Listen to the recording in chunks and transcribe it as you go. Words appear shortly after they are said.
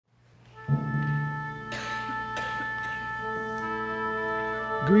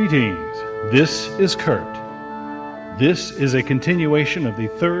Greetings, this is Kurt. This is a continuation of the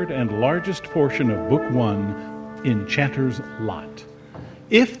third and largest portion of Book 1, Enchanter'S Lot.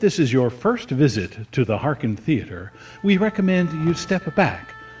 If this is your first visit to the Harken Theater, we recommend you step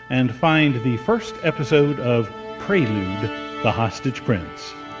back and find the first episode of Prelude, the Hostage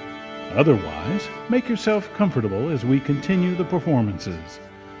Prince. Otherwise, make yourself comfortable as we continue the performances.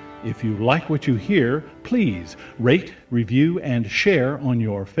 If you like what you hear, please rate, review, and share on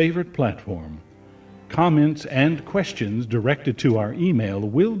your favorite platform. Comments and questions directed to our email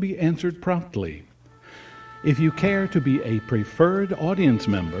will be answered promptly. If you care to be a preferred audience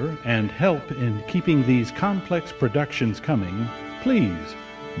member and help in keeping these complex productions coming, please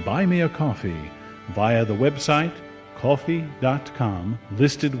buy me a coffee via the website ko-fi.com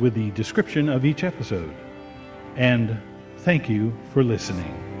listed with the description of each episode. And thank you for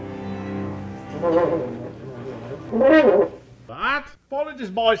listening. What?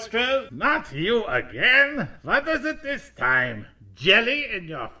 Apologies, Maestro. Not you again? What is it this time? Jelly in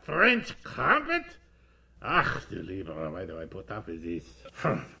your French crumpet? Ach, du lieber, why do I put up with this?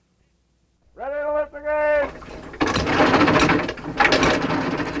 Ready to lift again!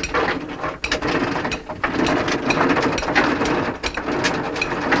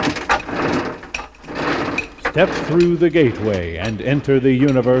 Step through the gateway and enter the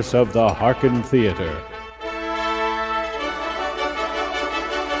universe of the Harken Theater.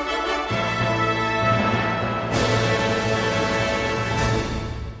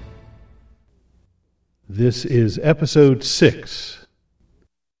 This is Episode 6.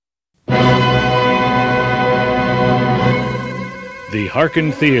 The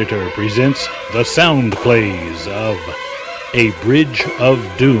Harken Theater presents the sound plays of A Bridge of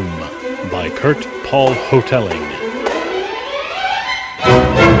Doom by Kurt Paul Hotelling.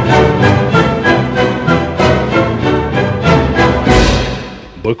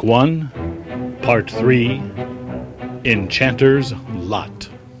 Book 1, Part 3, Enchanter'S Lot.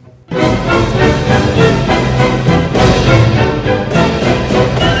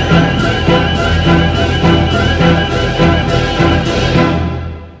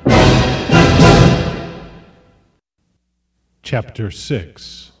 Chapter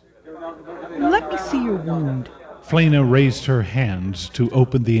 6. Let me see your wound. Flena raised her hands to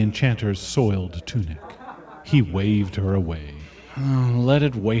open the enchanter's soiled tunic. He waved her away. Let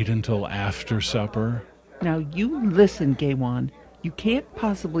it wait until after supper. Now you listen, Gawain. You can't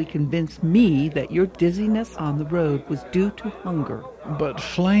possibly convince me that your dizziness on the road was due to hunger. But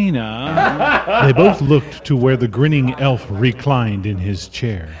Flena... They both looked to where the grinning elf reclined in his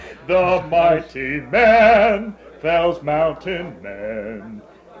chair. The mighty man fells mountain men,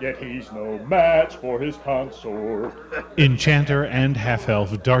 yet he's no match for his consort. Enchanter and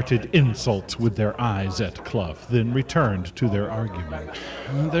half-elf darted insults with their eyes at Clough, then returned to their argument.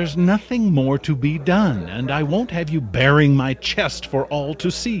 There's nothing more to be done, and I won't have you bearing my chest for all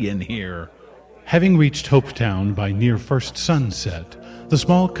to see in here. Having reached Hopetown by near first sunset, the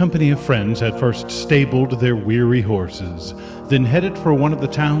small company of friends had first stabled their weary horses, then headed for one of the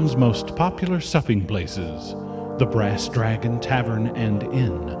town's most popular supping places, the Brass Dragon Tavern and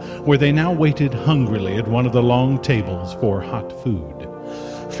Inn, where they now waited hungrily at one of the long tables for hot food.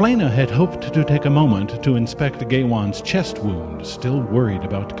 Flena had hoped to take a moment to inspect Gawain's chest wound, still worried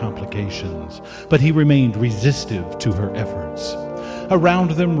about complications, but he remained resistive to her efforts.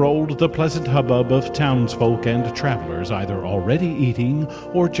 Around them rolled the pleasant hubbub of townsfolk and travelers, either already eating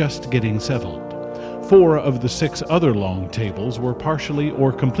or just getting settled. 4 of the 6 other long tables were partially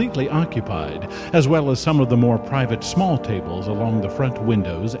or completely occupied, as well as some of the more private small tables along the front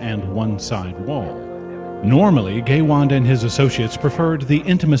windows and one side wall. Normally, Gawain and his associates preferred the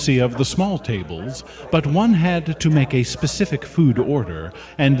intimacy of the small tables, but one had to make a specific food order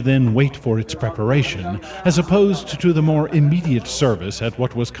and then wait for its preparation, as opposed to the more immediate service at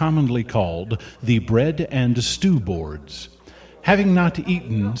what was commonly called the bread and stew boards. Having not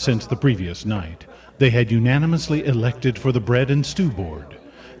eaten since the previous night, they had unanimously elected for the bread and stew board.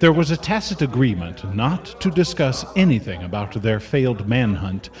 There was a tacit agreement not to discuss anything about their failed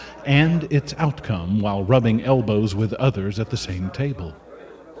manhunt and its outcome while rubbing elbows with others at the same table.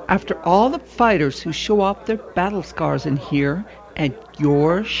 After all the fighters who show off their battle scars in here, and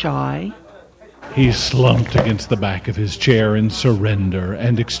you're shy? He slumped against the back of his chair in surrender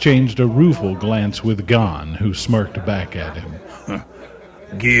and exchanged a rueful glance with Gon, who smirked back at him.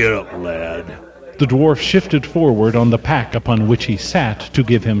 Get up, lad. The dwarf shifted forward on the pack upon which he sat to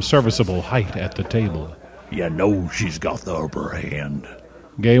give him serviceable height at the table. You know she's got the upper hand.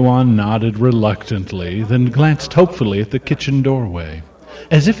 Gawain nodded reluctantly, then glanced hopefully at the kitchen doorway.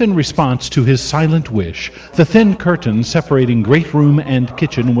 As if in response to his silent wish, the thin curtain separating great room and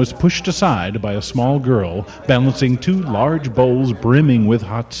kitchen was pushed aside by a small girl balancing 2 large bowls brimming with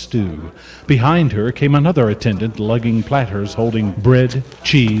hot stew. Behind her came another attendant lugging platters holding bread,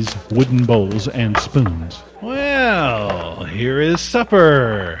 cheese, wooden bowls, and spoons. Well, here is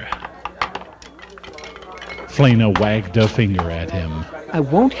supper. Flena wagged a finger at him. I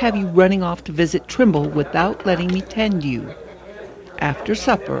won't have you running off to visit Trimble without letting me tend you. After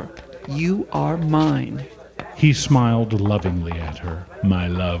supper, you are mine. He smiled lovingly at her. My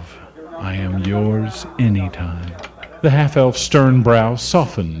love, I am yours anytime. The half-elf's stern brow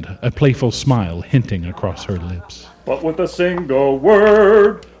softened, a playful smile hinting across her lips. But with a single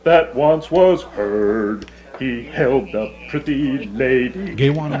word that once was heard, he held the pretty lady.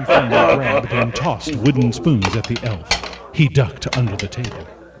 Gawain and Flena grabbed and tossed wooden spoons at the elf. He ducked under the table.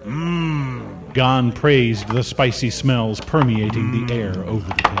 Gon praised the spicy smells permeating the air over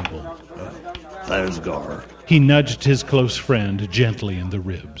the table. Thasgar, He nudged his close friend gently in the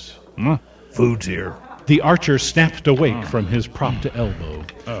ribs. food's here. The archer snapped awake from his propped elbow.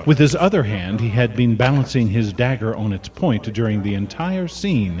 With his other hand, he had been balancing his dagger on its point during the entire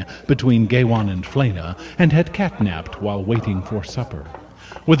scene between Gawain and Flena, and had catnapped while waiting for supper.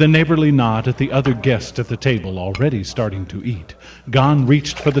 With a neighborly nod at the other guests at the table already starting to eat, Gon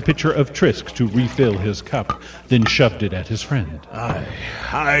reached for the pitcher of Trisk to refill his cup, then shoved it at his friend. Aye,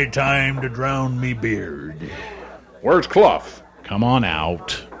 high time to drown me beard. Where's Clough? Come on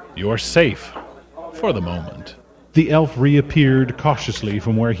out. You're safe. For the moment. The elf reappeared cautiously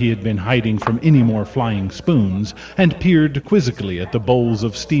from where he had been hiding from any more flying spoons, and peered quizzically at the bowls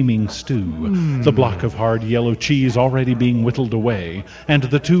of steaming stew, the block of hard yellow cheese already being whittled away, and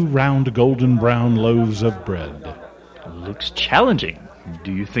the 2 round golden brown loaves of bread. Looks challenging.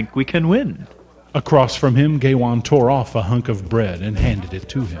 Do you think we can win? Across from him, Gawain tore off a hunk of bread and handed it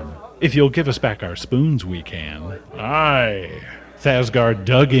to him. If you'll give us back our spoons, we can. Aye. Thasgar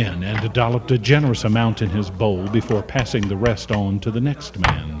dug in and dolloped a generous amount in his bowl before passing the rest on to the next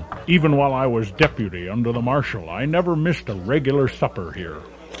man. Even while I was deputy under the marshal, I never missed a regular supper here.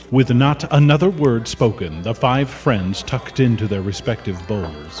 With not another word spoken, the 5 friends tucked into their respective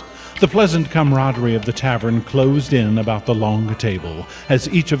bowls. The pleasant camaraderie of the tavern closed in about the long table, as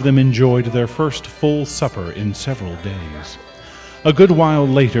each of them enjoyed their first full supper in several days. A good while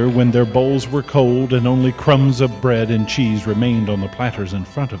later, when their bowls were cold and only crumbs of bread and cheese remained on the platters in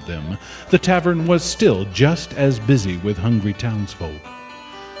front of them, the tavern was still just as busy with hungry townsfolk.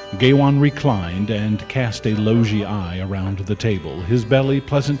 Gawain reclined and cast a logy eye around the table, his belly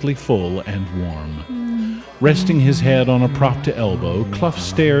pleasantly full and warm. Resting his head on a propped elbow, Clough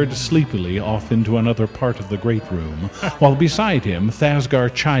stared sleepily off into another part of the great room, while beside him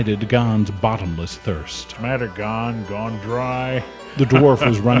Thasgar chided Gon's bottomless thirst. Matter gone dry. The dwarf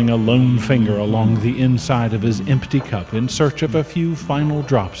was running a lone finger along the inside of his empty cup in search of a few final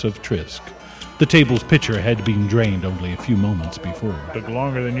drops of Trisk. The table's pitcher had been drained only a few moments before. Took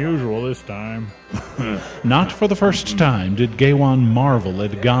longer than usual this time. Not for the first time did Gawain marvel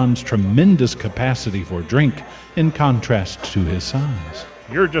at Gon's tremendous capacity for drink in contrast to his size.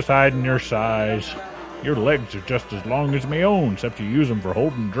 You're just hiding your size. Your legs are just as long as my own, except you use them for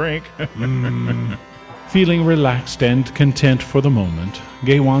holding drink. Feeling relaxed and content for the moment,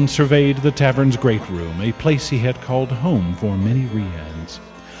 Gawain surveyed the tavern's great room, a place he had called home for many riads.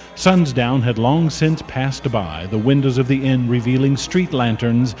 Sunsdown had long since passed by, the windows of the inn revealing street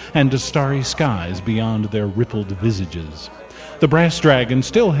lanterns and starry skies beyond their rippled visages. The brass dragon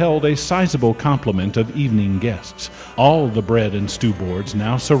still held a sizable complement of evening guests, all the bread and stew boards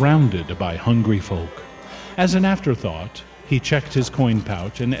now surrounded by hungry folk. As an afterthought, he checked his coin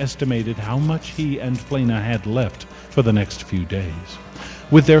pouch and estimated how much he and Flena had left for the next few days.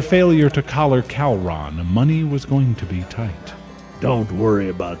 With their failure to collar Calron, money was going to be tight. Don't worry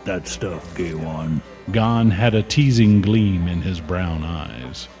about that stuff, Gawain. Gon had a teasing gleam in his brown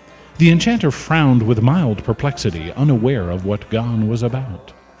eyes. The enchanter frowned with mild perplexity, unaware of what Gon was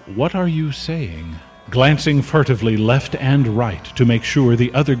about. What are you saying? Glancing furtively left and right to make sure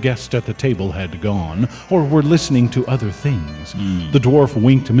the other guests at the table had gone, or were listening to other things, the dwarf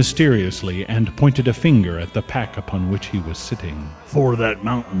winked mysteriously and pointed a finger at the pack upon which he was sitting. Before that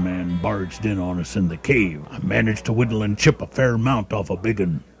mountain man barged in on us in the cave, I managed to whittle and chip a fair amount off a big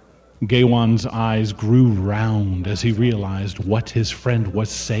un. Gawain's eyes grew round as he realized what his friend was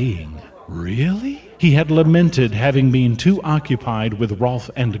saying. Really? He had lamented having been too occupied with Rolf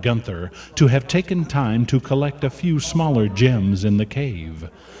and Gunther to have taken time to collect a few smaller gems in the cave.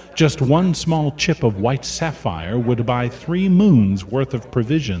 Just one small chip of white sapphire would buy 3 moons' worth of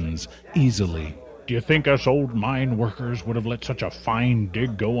provisions easily. Do you think us old mine workers would have let such a fine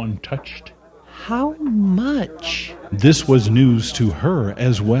dig go untouched? How much? This was news to her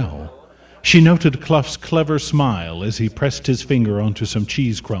as well. She noted Clough's clever smile as he pressed his finger onto some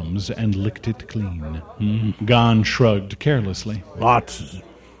cheese crumbs and licked it clean. Gon shrugged carelessly. Lots.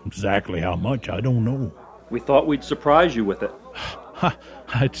 Exactly how much, I don't know. We thought we'd surprise you with it.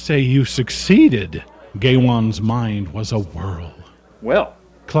 I'd say you succeeded. Gaywan's mind was a whirl. Well,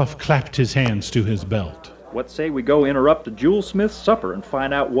 Clough clapped his hands to his belt. what say we go interrupt the jewelsmith's supper and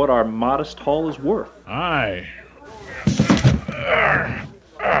find out what our modest haul is worth? Aye.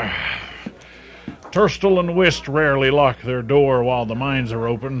 Turstal and Whist rarely lock their door while the mines are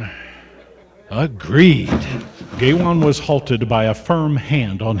open. Agreed. Gaywan was halted by a firm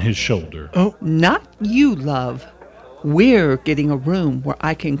hand on his shoulder. Oh, not you, love. We're getting a room where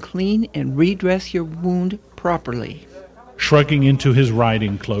I can clean and redress your wound properly. Shrugging into his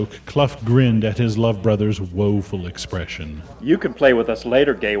riding cloak, Clough grinned at his love brother's woeful expression. You can play with us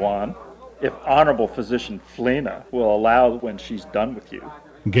later, Gaywan, if Honorable Physician Flena will allow when she's done with you.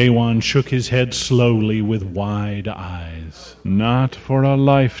 Gaywan shook his head slowly with wide eyes. Not for a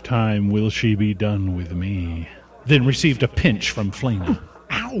lifetime will she be done with me. Then received a pinch from Flena.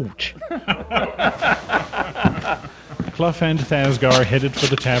 Ouch! Clough and Thasgar headed for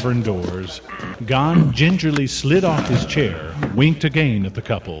the tavern doors. Gon gingerly slid off his chair, winked again at the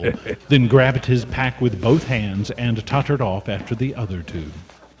couple, then grabbed his pack with both hands and tottered off after the other two.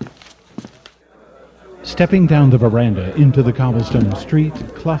 Stepping down the veranda into the cobblestone street,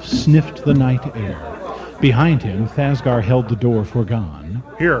 Clough sniffed the night air. Behind him, Thasgar held the door for Gon,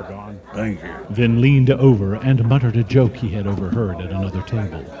 Here, Gon. Thank you. then leaned over and muttered a joke he had overheard at another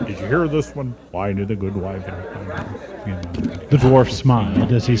table. Did you hear this one? Why did the good wife... The dwarf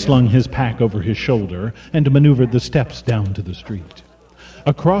smiled as he slung his pack over his shoulder and maneuvered the steps down to the street.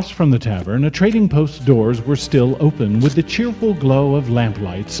 Across from the tavern, a trading post's doors were still open, with the cheerful glow of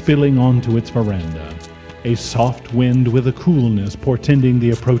lamplight spilling onto its veranda. A soft wind with a coolness portending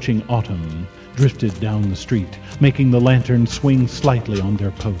the approaching autumn drifted down the street, making the lanterns swing slightly on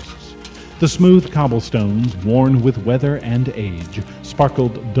their posts. The smooth cobblestones, worn with weather and age,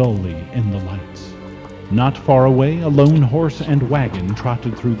 sparkled dully in the lights. Not far away, a lone horse and wagon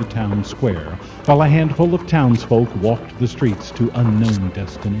trotted through the town square, while a handful of townsfolk walked the streets to unknown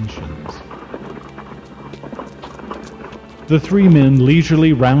destinations. The three men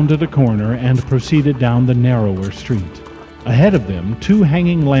leisurely rounded a corner and proceeded down the narrower street. Ahead of them, two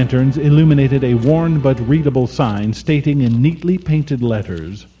hanging lanterns illuminated a worn but readable sign stating in neatly painted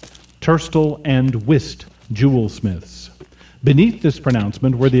letters, Turstal and Whist Jewelsmiths. Beneath this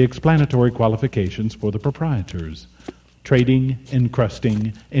pronouncement were the explanatory qualifications for the proprietors: trading,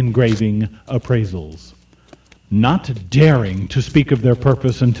 encrusting, engraving, appraisals. Not daring to speak of their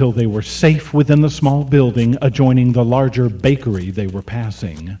purpose until they were safe within the small building adjoining the larger bakery they were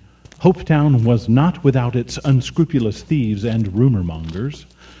passing, Hopetown was not without its unscrupulous thieves and rumor-mongers.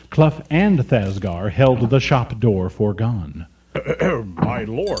 Clough and Thasgar held the shop door foregone. My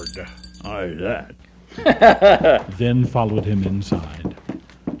lord. Aye, that. Then followed him inside.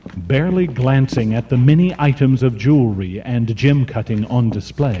 Barely glancing at the many items of jewelry and gem-cutting on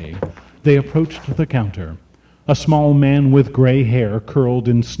display, they approached the counter. A small man with gray hair curled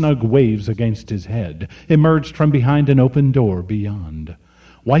in snug waves against his head emerged from behind an open door beyond.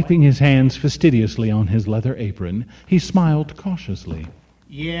 Wiping his hands fastidiously on his leather apron, he smiled cautiously.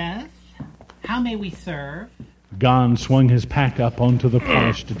 Yes? How may we serve? Gon swung his pack up onto the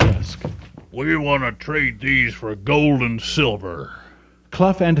polished desk. We want to trade these for gold and silver.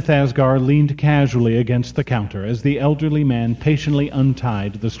 Clough and Thasgar leaned casually against the counter as the elderly man patiently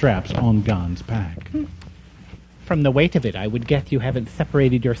untied the straps on Gon's pack. From the weight of it, I would guess you haven't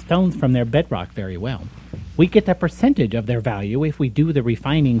separated your stones from their bedrock very well. We get a percentage of their value if we do the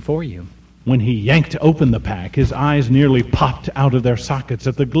refining for you. When he yanked open the pack, his eyes nearly popped out of their sockets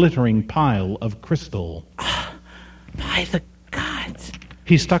at the glittering pile of crystal. By the gods!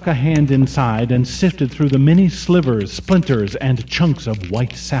 He stuck a hand inside and sifted through the many slivers, splinters, and chunks of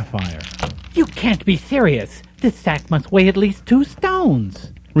white sapphire. You can't be serious! This sack must weigh at least 2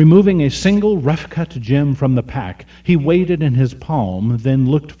 stones! Removing a single rough-cut gem from the pack, he weighed it in his palm, then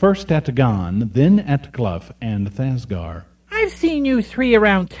looked first at Gon, then at Clough and Thasgar. I've seen you 3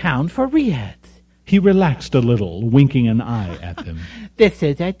 around town for riads. He relaxed a little, winking an eye at them. This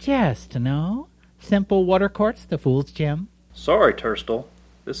is a jest, no? Simple water quartz, the fool's gem. Sorry, Turstal.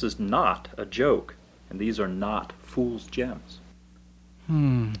 This is not a joke, and these are not fool's gems.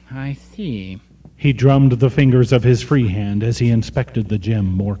 I see. He drummed the fingers of his free hand as he inspected the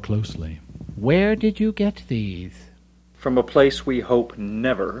gem more closely. Where did you get these? From a place we hope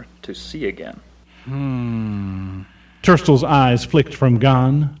never to see again. Turstle's eyes flicked from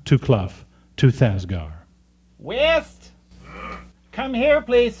Gon to Clough to Thasgar. Whist! Come here,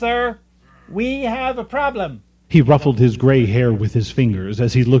 please, sir. We have a problem. He ruffled his gray hair with his fingers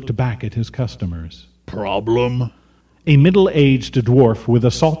as he looked back at his customers. Problem? A middle-aged dwarf with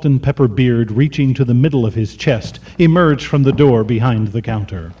a salt and pepper beard reaching to the middle of his chest emerged from the door behind the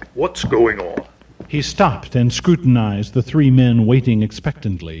counter. What's going on? He stopped and scrutinized the three men waiting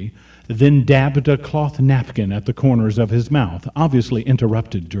expectantly, then dabbed a cloth napkin at the corners of his mouth, obviously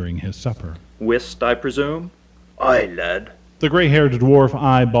interrupted during his supper. Whist, I presume? Aye, lad. The gray-haired dwarf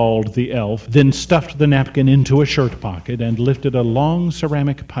eyeballed the elf, then stuffed the napkin into a shirt pocket and lifted a long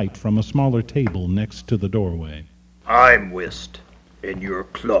ceramic pipe from a smaller table next to the doorway. I'm Whist, and you're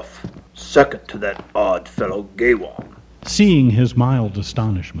Clough, second to that odd fellow Gaywong. Seeing his mild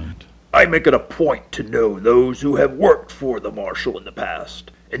astonishment, I make it a point to know those who have worked for the Marshal in the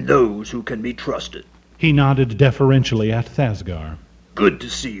past, and those who can be trusted. he nodded deferentially at Thasgar. Good to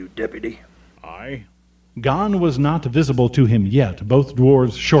see you, Deputy. Aye. Gon was not visible to him yet, both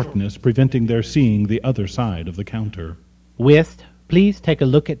dwarves' shortness preventing their seeing the other side of the counter. Whist, please take a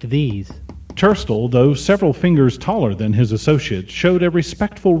look at these. Turstle, though several fingers taller than his associate, showed a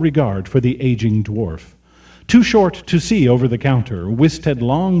respectful regard for the aging dwarf. Too short to see over the counter, Whist had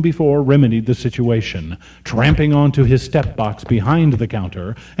long before remedied the situation, tramping onto his step box behind the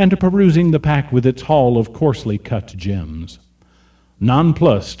counter and perusing the pack with its haul of coarsely cut gems.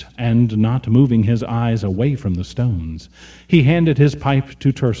 Nonplussed, and not moving his eyes away from the stones, he handed his pipe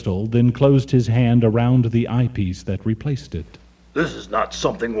to Turstle, then closed his hand around the eyepiece that replaced it. This is not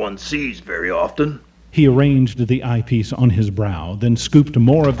something one sees very often. He arranged the eyepiece on his brow, then scooped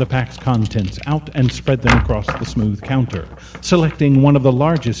more of the pack's contents out and spread them across the smooth counter, selecting one of the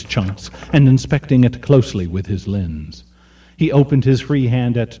largest chunks and inspecting it closely with his lens. He opened his free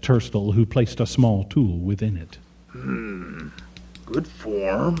hand at Turstle, who placed a small tool within it. Good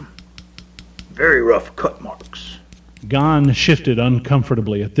form. Very rough cut marks. Gon shifted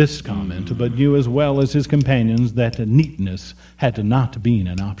uncomfortably at this comment, but knew as well as his companions that neatness had not been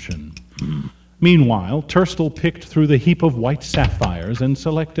an option. Meanwhile, Turstle picked through the heap of white sapphires and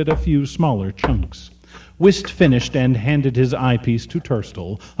selected a few smaller chunks. Whist finished and handed his eyepiece to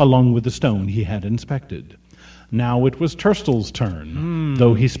Turstle, along with the stone he had inspected. Now it was Turstle's turn,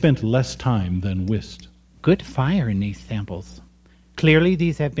 though he spent less time than Whist. Good fire in these samples. Clearly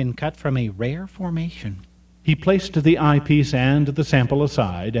these have been cut from a rare formation. He placed the eyepiece and the sample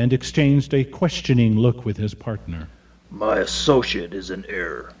aside and exchanged a questioning look with his partner. My associate is in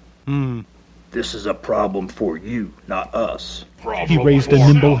error. This is a problem for you, not us. He raised a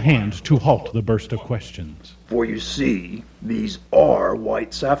nimble hand to halt the burst of questions. For you see, these are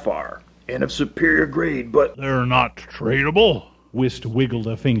white sapphire, and of superior grade, but... They're not tradable. Whist wiggled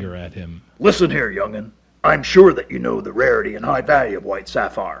a finger at him. Listen here, young'un. I'm sure that you know the rarity and high value of white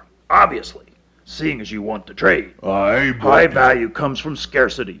sapphire. Obviously, seeing as you want to trade. Aye, but... High value comes from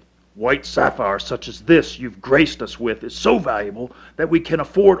scarcity. White sapphire such as this you've graced us with is so valuable that we can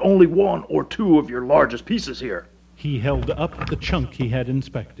afford only one or two of your largest pieces here. He held up the chunk he had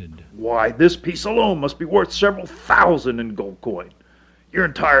inspected. Why, this piece alone must be worth several thousand in gold coin. Your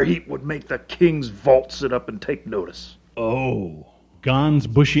entire heap would make the king's vault sit up and take notice. Oh. Gon's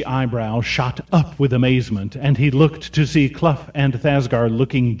bushy eyebrow shot up with amazement, and he looked to see Clough and Thasgar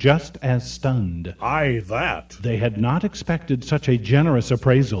looking just as stunned. Aye, that. They had not expected such a generous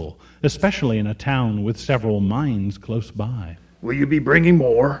appraisal, especially in a town with several mines close by. Will you be bringing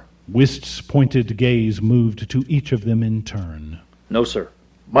more? Whist's pointed gaze moved to each of them in turn. No, sir.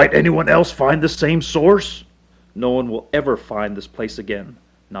 Might anyone else find the same source? No one will ever find this place again,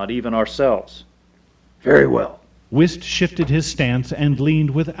 not even ourselves. Very well. Whist shifted his stance and leaned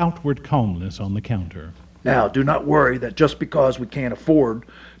with outward calmness on the counter. Now, do not worry that just because we can't afford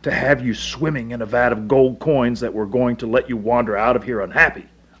to have you swimming in a vat of gold coins that we're going to let you wander out of here unhappy.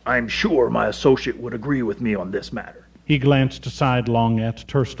 I'm sure my associate would agree with me on this matter. He glanced sidelong at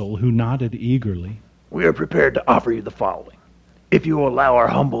Turstle, who nodded eagerly. We are prepared to offer you the following. If you will allow our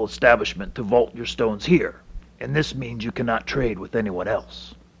humble establishment to vault your stones here, and this means you cannot trade with anyone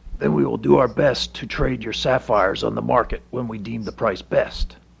else, then we will do our best to trade your sapphires on the market when we deem the price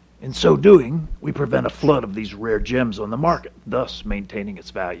best. In so doing, we prevent a flood of these rare gems on the market, thus maintaining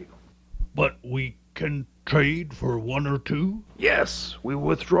its value. But we can trade for one or two? Yes, we will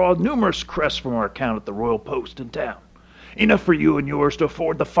withdraw numerous crests from our account at the Royal Post in town. Enough for you and yours to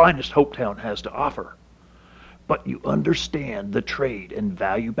afford the finest Hopetown has to offer. But you understand the trade and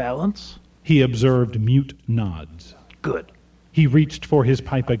value balance? He observed mute nods. Good. He reached for his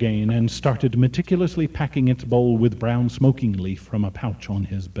pipe again and started meticulously packing its bowl with brown smoking leaf from a pouch on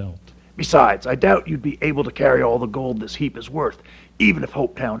his belt. Besides, I doubt you'd be able to carry all the gold this heap is worth, even if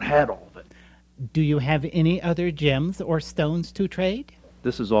Hopetown had all of it. Do you have any other gems or stones to trade?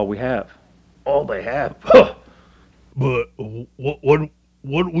 This is all we have. All they have? Huh! But what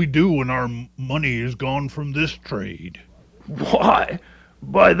do we do when our money is gone from this trade? Why,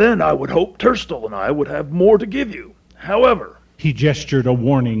 by then I would hope Turstall and I would have more to give you. However, He gestured a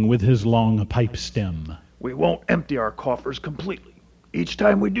warning with his long pipe stem. we won't empty our coffers completely. Each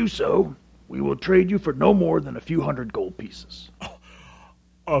time we do so, we will trade you for no more than a few hundred gold pieces.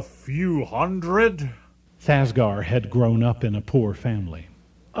 A few hundred? Thasgar had grown up in a poor family.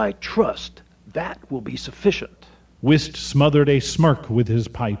 I trust that will be sufficient. Whist smothered a smirk with his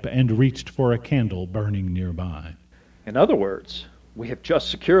pipe and reached for a candle burning nearby. In other words, we have just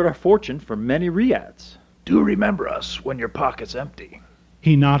secured our fortune for many riads. Do remember us when your pocket's empty.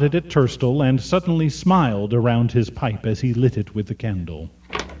 He nodded at Turstall and suddenly smiled around his pipe as he lit it with the candle.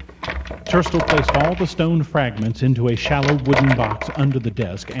 Turstall placed all the stone fragments into a shallow wooden box under the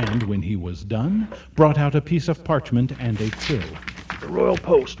desk and, when he was done, brought out a piece of parchment and a quill. The Royal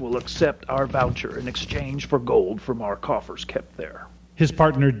Post will accept our voucher in exchange for gold from our coffers kept there. His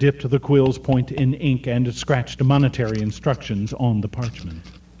partner dipped the quill's point in ink and scratched monetary instructions on the parchment.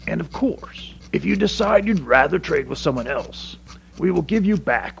 And of course, if you decide you'd rather trade with someone else, we will give you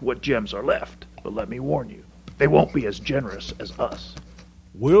back what gems are left. But let me warn you, they won't be as generous as us.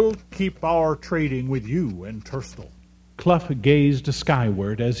 We'll keep our trading with you and Turstall. Clough gazed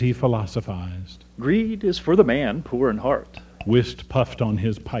skyward as he philosophized. Greed is for the man poor in heart. Whist puffed on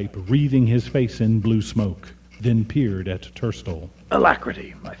his pipe, wreathing his face in blue smoke, then peered at Turstall.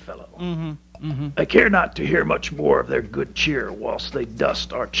 Alacrity, my fellow. I care not to hear much more of their good cheer whilst they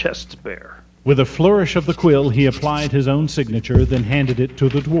dust our chests bare. With a flourish of the quill, he applied his own signature, then handed it to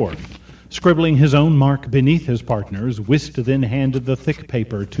the dwarf. Scribbling his own mark beneath his partner's, Whist then handed the thick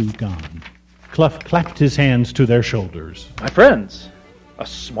paper to Gon. Clough clapped his hands to their shoulders. My friends, a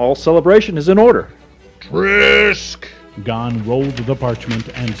small celebration is in order. Trisk! Gon rolled the parchment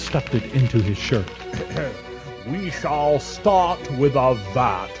and stuffed it into his shirt. We shall start with a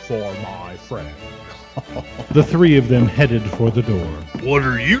vat for my friend. The three of them headed for the door. What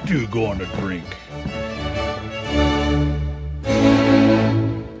are you two going to drink?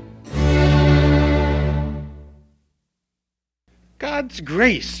 God's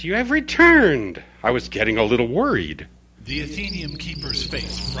grace, you have returned. I was getting a little worried. The Athenium keeper's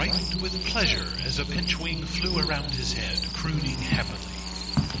face brightened with pleasure as a pinchwing flew around his head, crooning happily.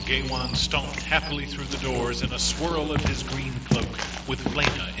 Gawain stomped happily through the doors in a swirl of his green cloak, with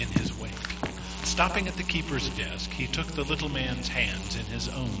Flena in his wake. Stopping at the keeper's desk, he took the little man's hands in his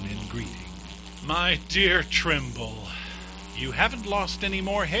own in greeting. My dear Trimble, you haven't lost any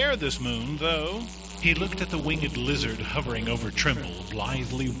more hair this moon, though. He looked at the winged lizard hovering over Trimble,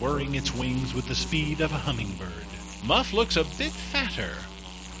 blithely whirring its wings with the speed of a hummingbird. Muff looks a bit fatter.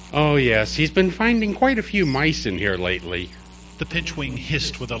 Oh yes, he's been finding quite a few mice in here lately. The pinchwing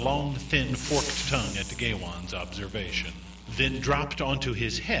hissed with a long, thin, forked tongue at Gawain's observation, then dropped onto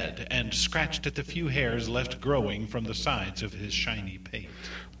his head and scratched at the few hairs left growing from the sides of his shiny pate.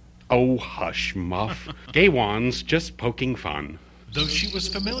 Oh, hush, Muff. Gawain's just poking fun. Though she was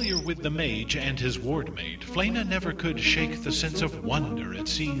familiar with the mage and his wardmate, Flena never could shake the sense of wonder at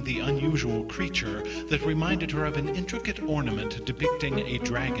seeing the unusual creature that reminded her of an intricate ornament depicting a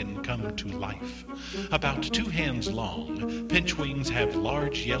dragon come to life. About 2 hands long, pinchwings have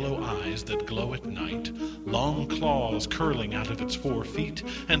large yellow eyes that glow at night, long claws curling out of its 4 feet,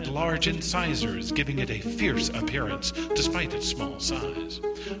 and large incisors giving it a fierce appearance despite its small size.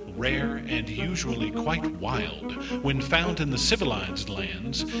 Rare and usually quite wild, when found in the civilized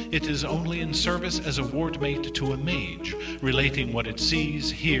lands, it is only in service as a wardmate to a mage, relating what it sees,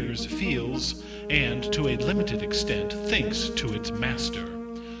 hears, feels, and, to a limited extent, thinks to its master.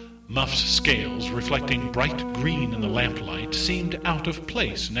 Muff's scales, reflecting bright green in the lamplight, seemed out of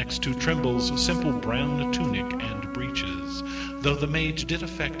place next to Trimble's simple brown tunic and breeches, though the mage did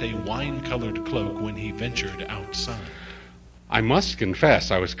affect a wine-colored cloak when he ventured outside. I must confess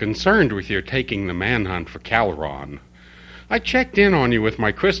I was concerned with your taking the manhunt for Caleron. I checked in on you with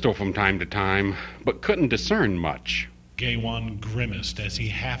my crystal from time to time, but couldn't discern much. Gawain grimaced as he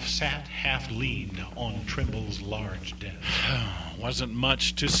half sat, half leaned on Trimble's large desk. Wasn't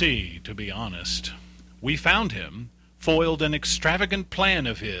much to see, to be honest. We found him, foiled an extravagant plan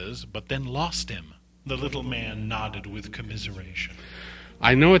of his, but then lost him. The little man nodded with commiseration.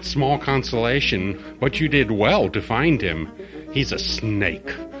 I know it's small consolation, but you did well to find him. He's a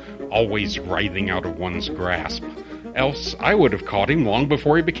snake, always writhing out of one's grasp. Else I would have caught him long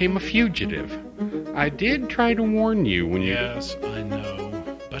before he became a fugitive. I did try to warn you when you... Yes, I know.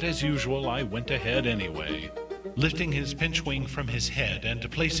 But but as usual I went ahead anyway. Lifting his pinchwing from his head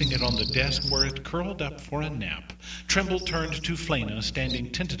and placing it on the desk where it curled up for a nap, Trimble turned to Flena, standing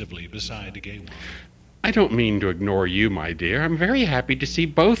tentatively beside Gawain. I don't mean to ignore you, my dear. I'm very happy to see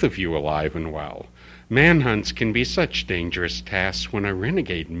both of you alive and well. Manhunts can be such dangerous tasks when a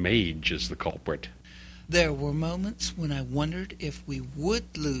renegade mage is the culprit. There were moments when I wondered if we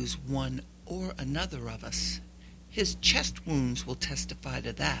would lose one or another of us. His chest wounds will testify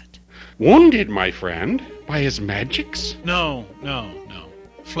to that. Wounded, my friend? By his magics? No.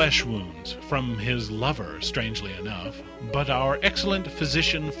 Flesh wounds from his lover, strangely enough. But our excellent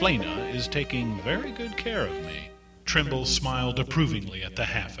physician Flena is taking very good care of me. Trimble smiled approvingly at the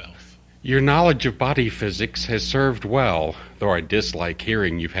half-elf. Your knowledge of body physics has served well, though I dislike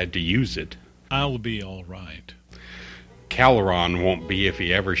hearing you've had to use it. I'll be all right. Caleron won't be if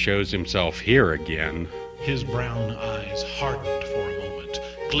he ever shows himself here again. His brown eyes hardened for a moment,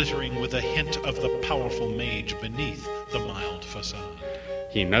 glittering with a hint of the powerful mage beneath the mild facade.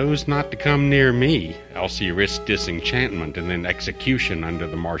 He knows not to come near me, else he risks disenchantment and then execution under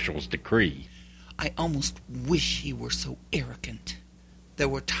the marshal's decree. I almost wish he were so arrogant. There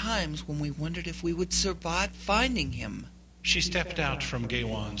were times when we wondered if we would survive finding him. She stepped out from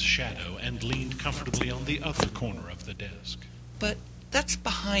Gawain's shadow and leaned comfortably on the other corner of the desk. But that's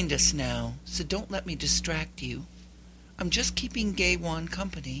behind us now, so don't let me distract you. I'm just keeping Gawain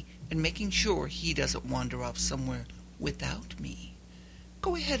company and making sure he doesn't wander off somewhere without me.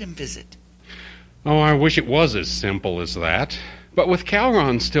 Go ahead and visit. Oh, I wish it was as simple as that. But with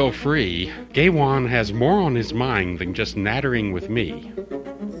Caleron still free, Gawain has more on his mind than just nattering with me.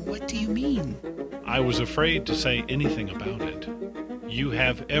 What do you mean? I was afraid to say anything about it. You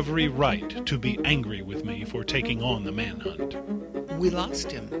have every right to be angry with me for taking on the manhunt. We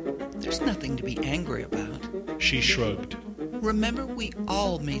lost him. There's nothing to be angry about. She shrugged. Remember, we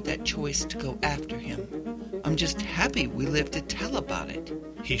all made that choice to go after him. I'm just happy we lived to tell about it.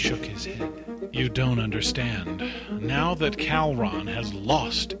 He shook his head. You don't understand. Now that Caleron has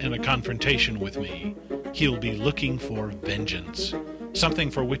lost in a confrontation with me, he'll be looking for vengeance, something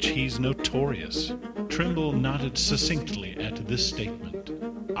for which he's notorious. Trimble nodded succinctly at this statement.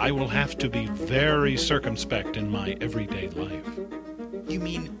 I will have to be very circumspect in my everyday life. You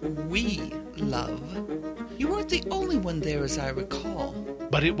mean we, love? You weren't the only one there, as I recall.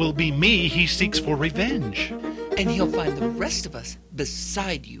 But it will be me he seeks for revenge. And he'll find the rest of us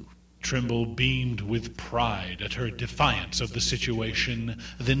beside you. Trimble beamed with pride at her defiance of the situation,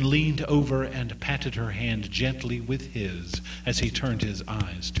 then leaned over and patted her hand gently with his as he turned his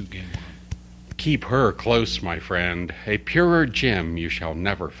eyes to Gawain. Keep her close, my friend. A purer gem you shall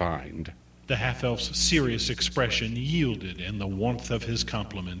never find. The half-elf's serious expression yielded in the warmth of his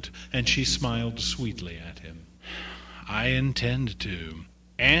compliment, and she smiled sweetly at him. I intend to.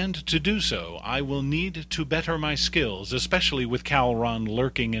 And to do so, I will need to better my skills, especially with Caleron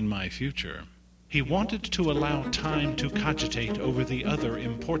lurking in my future. He wanted to allow time to cogitate over the other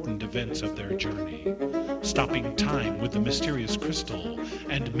important events of their journey, stopping time with the mysterious crystal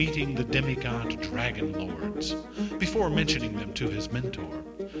and meeting the demigod dragon lords, before mentioning them to his mentor.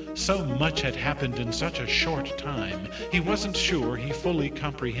 So much had happened in such a short time, he wasn't sure he fully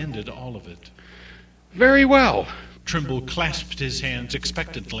comprehended all of it. Very well. Trimble clasped his hands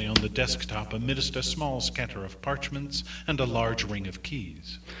expectantly on the desktop amidst a small scatter of parchments and a large ring of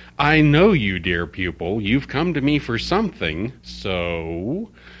keys. I know you, dear pupil. You've come to me for something.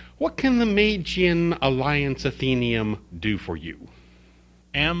 So, what can the Magian Alliance Athenium do for you?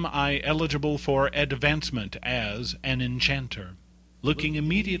 Am I eligible for advancement as an enchanter? Looking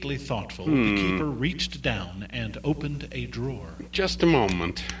immediately thoughtful, the keeper reached down and opened a drawer. Just a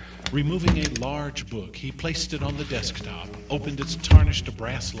moment. Removing a large book, he placed it on the desktop, opened its tarnished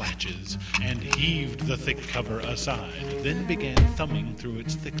brass latches, and heaved the thick cover aside, then began thumbing through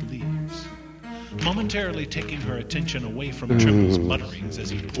its thick leaves. Momentarily taking her attention away from Trimble's mutterings as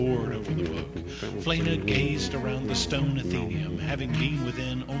he pored over the book, Flena gazed around the stone Athenium, having been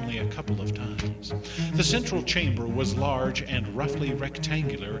within only a couple of times. The central chamber was large and roughly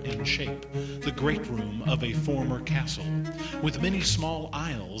rectangular in shape, the great room of a former castle, with many small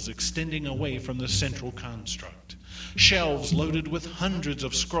aisles extending away from the central construct. Shelves loaded with hundreds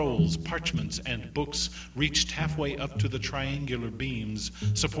of scrolls, parchments, and books reached halfway up to the triangular beams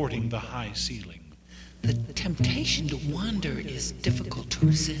supporting the high ceiling. The temptation to wander is difficult to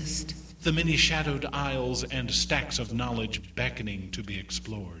resist. The many shadowed aisles and stacks of knowledge beckoning to be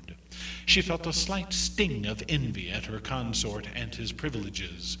explored. She felt a slight sting of envy at her consort and his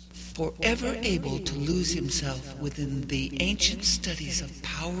privileges. Forever able to lose himself within the ancient studies of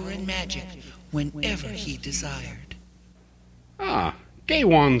power and magic whenever he desired. Ah,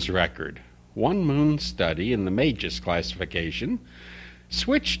 Gaywan's record. 1 moon study in the Mage's classification.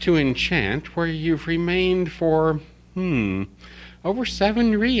 Switch to Enchant, where you've remained for, over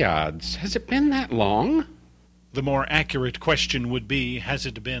 7 riads. Has it been that long? The more accurate question would be, has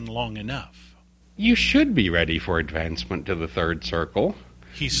it been long enough? You should be ready for advancement to the 3rd circle.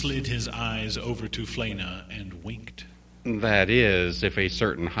 He slid his eyes over to Flena and winked. That is, if a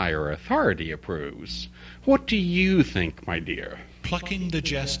certain higher authority approves. What do you think, my dear? Plucking the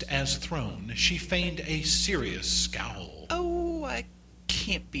jest as thrown, she feigned a serious scowl. Oh, I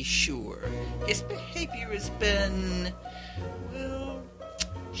can't be sure. His behavior has been, well,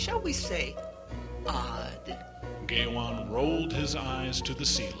 shall we say, odd. Gaywan rolled his eyes to the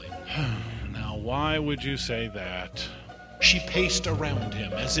ceiling. Now, why would you say that? She paced around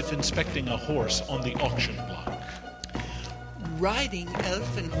him as if inspecting a horse on the auction block. Riding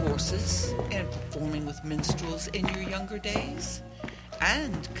elfin horses and performing with minstrels in your younger days,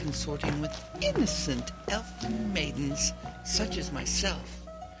 and consorting with innocent elfin maidens such as myself.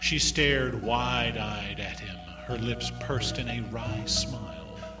 She stared wide-eyed at him, her lips pursed in a wry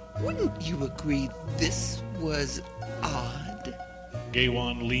smile. Wouldn't you agree this was odd?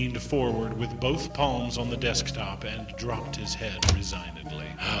 Gaywan leaned forward with both palms on the desktop and dropped his head resignedly.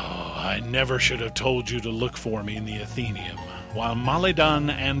 Oh, I never should have told you to look for me in the Athenaeum. While Malidan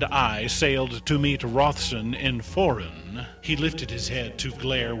and I sailed to meet Rothson in Foreign, he lifted his head to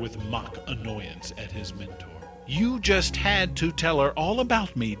glare with mock annoyance at his mentor. You just had to tell her all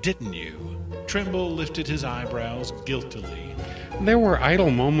about me, didn't you? Trimble lifted his eyebrows guiltily. There were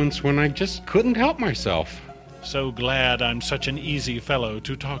idle moments when I just couldn't help myself. So glad I'm such an easy fellow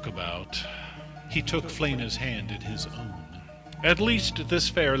to talk about. He took Flena's hand in his own. At least this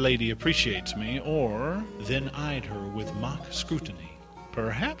fair lady appreciates me, or then eyed her with mock scrutiny.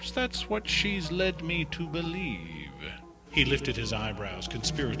 Perhaps that's what she's led me to believe. He lifted his eyebrows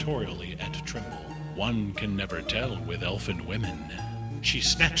conspiratorially at Trimble. One can never tell with elfin women. She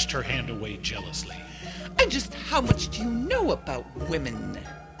snatched her hand away jealously. And just how much do you know about women?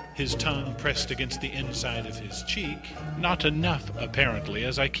 His tongue pressed against the inside of his cheek. Not enough, apparently,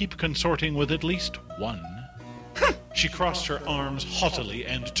 as I keep consorting with at least one. She crossed her arms haughtily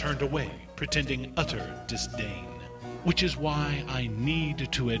and turned away, pretending utter disdain. Which is why I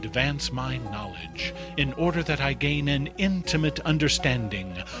need to advance my knowledge, in order that I gain an intimate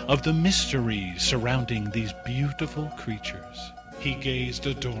understanding of the mysteries surrounding these beautiful creatures. He gazed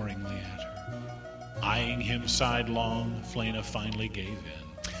adoringly at her. Eyeing him sidelong, Flena finally gave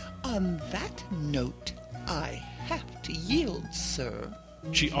in. On that note, I have to yield, sir.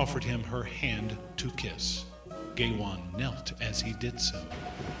 She offered him her hand to kiss. Gaywan knelt as he did so.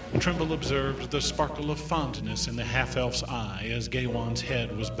 Trimble observed the sparkle of fondness in the half-elf's eye as Gaywan's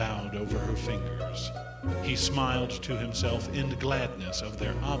head was bowed over her fingers. He smiled to himself in gladness of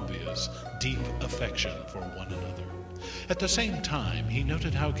their obvious, deep affection for one another. At the same time, he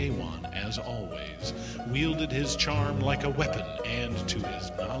noted how Gaywan, as always, wielded his charm like a weapon, and, to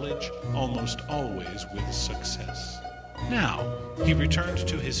his knowledge, almost always with success. Now, he returned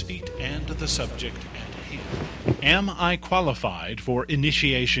to his feet and the subject at hand. Am I qualified for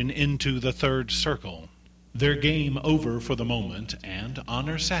initiation into the 3rd circle? Their game over for the moment, and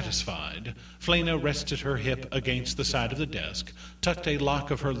honor satisfied, Flena rested her hip against the side of the desk, tucked a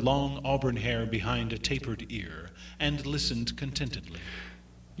lock of her long auburn hair behind a tapered ear, and listened contentedly.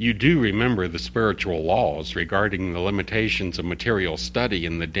 You do remember the spiritual laws regarding the limitations of material study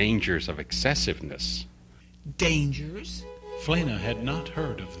and the dangers of excessiveness. Dangers? Flena had not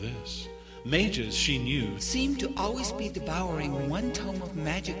heard of this. Mages, she knew, seem to always be devouring one tome of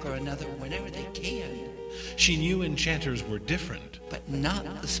magic or another whenever they can. She knew enchanters were different, but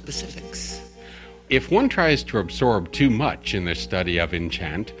not the specifics. If one tries to absorb too much in their study of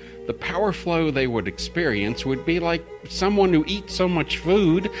enchant, the power flow they would experience would be like someone who eats so much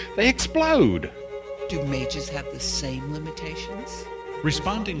food they explode. Do mages have the same limitations?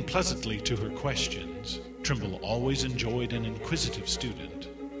 Responding pleasantly to her questions, Trimble always enjoyed an inquisitive student.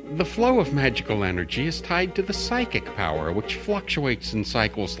 The flow of magical energy is tied to the psychic power, which fluctuates in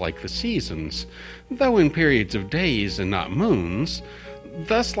cycles like the seasons, though in periods of days and not moons.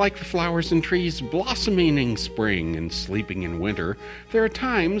 Thus, like the flowers and trees blossoming in spring and sleeping in winter, there are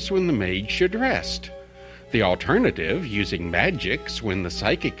times when the mage should rest. The alternative, using magics when the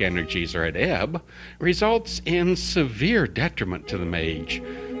psychic energies are at ebb, results in severe detriment to the mage,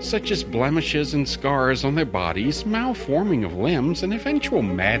 such as blemishes and scars on their bodies, malforming of limbs, and eventual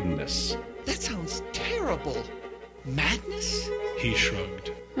madness. That sounds terrible. Madness? He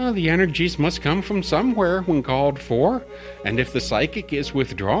shrugged. The energies must come from somewhere when called for, and if the psychic is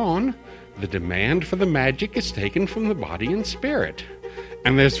withdrawn, the demand for the magic is taken from the body and spirit.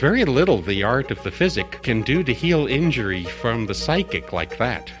 And there's very little the art of the physic can do to heal injury from the psychic like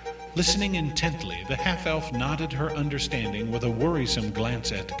that. Listening intently, the half-elf nodded her understanding with a worrisome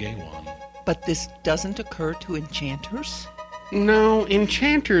glance at Gaywan. But this doesn't occur to enchanters? No,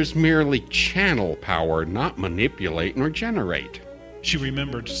 enchanters merely channel power, not manipulate and regenerate. She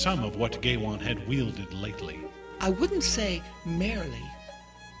remembered some of what Gaywan had wielded lately. I wouldn't say merely.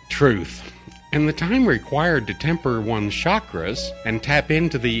 Truth. And the time required to temper one's chakras and tap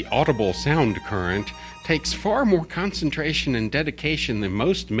into the audible sound current takes far more concentration and dedication than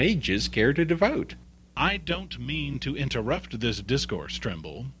most mages care to devote. I don't mean to interrupt this discourse,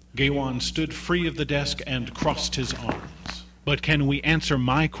 Trimble. Gaywan stood free of the desk and crossed his arms. But can we answer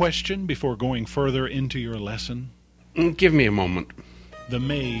my question before going further into your lesson? Give me a moment. The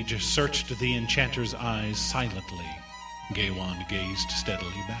mage searched the enchanter's eyes silently. Gaywan gazed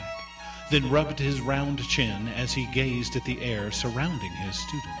steadily back, then rubbed his round chin as he gazed at the air surrounding his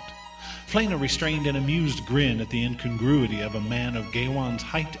student. Flana restrained an amused grin at the incongruity of a man of Gaywan's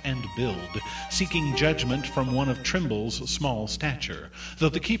height and build, seeking judgment from one of Trimble's small stature, though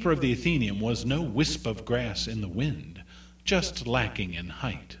the keeper of the Athenaeum was no wisp of grass in the wind, just lacking in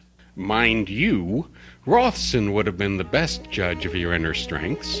height. Mind you, Rothson would have been the best judge of your inner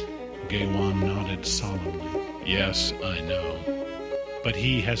strengths. Gaywan nodded solemnly. Yes, I know. But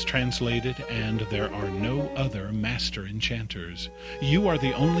he has translated, and there are no other master enchanters. You are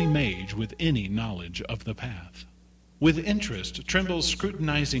the only mage with any knowledge of the path. With interest, Trimble's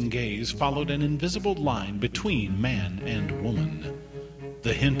scrutinizing gaze followed an invisible line between man and woman.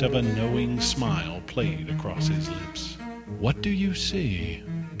 The hint of a knowing smile played across his lips. What do you see?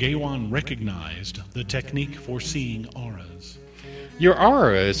 Gaywan recognized the technique for seeing auras. Your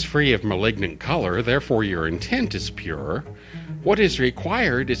aura is free of malignant color, therefore your intent is pure. What is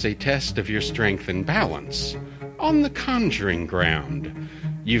required is a test of your strength and balance. On the conjuring ground.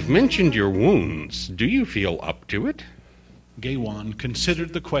 You've mentioned your wounds. Do you feel up to it? Gaywan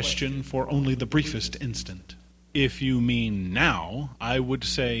considered the question for only the briefest instant. If you mean now, I would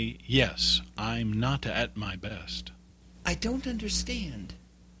say yes, I'm not at my best. I don't understand.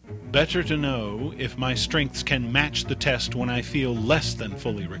 Better to know if my strengths can match the test when I feel less than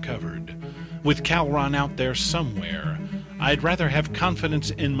fully recovered. With Calron out there somewhere, I'd rather have confidence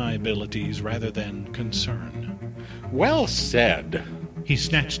in my abilities rather than concern. Well said. He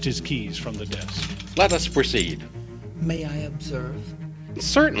snatched his keys from the desk. Let us proceed. May I observe?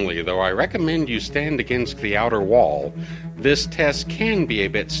 Certainly, though I recommend you stand against the outer wall. This test can be a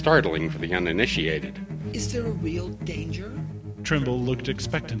bit startling for the uninitiated. Is there a real danger? Trimble looked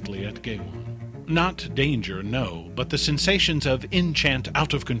expectantly at Gaywan. Not danger, no, but the sensations of enchant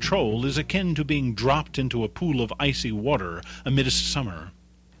out of control is akin to being dropped into a pool of icy water amidst summer.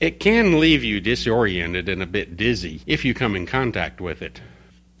 It can leave you disoriented and a bit dizzy if you come in contact with it.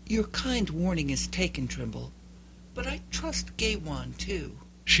 Your kind warning is taken, Trimble, but I trust Gaywan, too.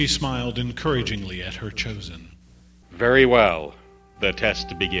 She smiled encouragingly at her chosen. Very well. The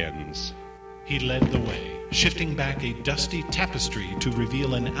test begins. He led the way, shifting back a dusty tapestry to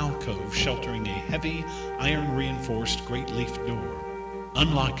reveal an alcove sheltering a heavy, iron-reinforced great-leaf door.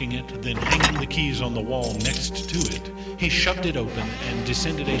 Unlocking it, then hanging the keys on the wall next to it, he shoved it open and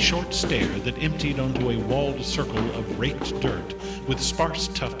descended a short stair that emptied onto a walled circle of raked dirt with sparse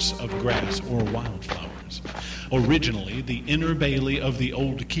tufts of grass or wildflowers. Originally, the inner bailey of the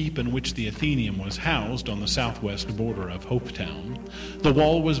old keep in which the Athenaeum was housed on the southwest border of Hopetown, the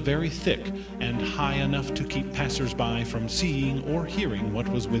wall was very thick and high enough to keep passers-by from seeing or hearing what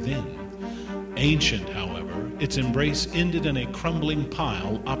was within. Ancient, however, its embrace ended in a crumbling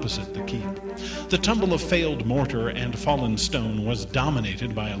pile opposite the keep. The tumble of failed mortar and fallen stone was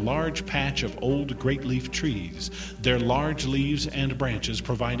dominated by a large patch of old great-leaf trees, their large leaves and branches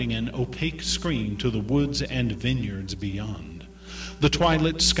providing an opaque screen to the woods and vineyards beyond. The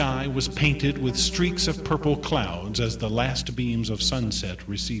twilit sky was painted with streaks of purple clouds as the last beams of sunset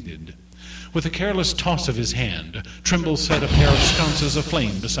receded. With a careless toss of his hand, Trimble set a pair of sconces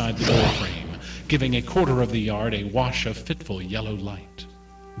aflame beside the doorframe, giving a quarter of the yard a wash of fitful yellow light.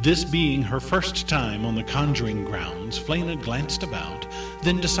 This being her first time on the conjuring grounds, Flana glanced about,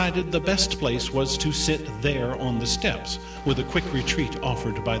 then decided the best place was to sit there on the steps, with a quick retreat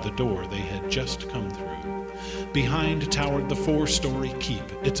offered by the door they had just come through. Behind towered the 4-story keep,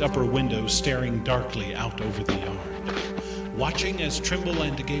 its upper windows staring darkly out over the yard. Watching as Trimble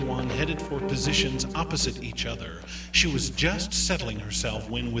and Gaywan headed for positions opposite each other, she was just settling herself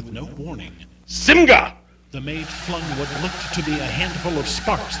when, with no warning, Simga! The maid flung what looked to be a handful of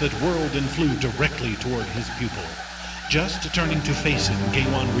sparks that whirled and flew directly toward his pupil. Just turning to face him,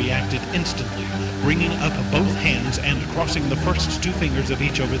 Gaiwan reacted instantly, bringing up both hands and crossing the first two fingers of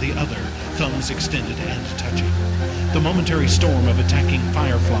each over the other, thumbs extended and touching. The momentary storm of attacking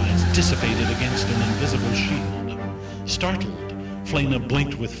fireflies dissipated against an invisible shield. Startled, Flena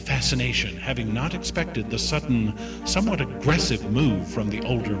blinked with fascination, having not expected the sudden, somewhat aggressive move from the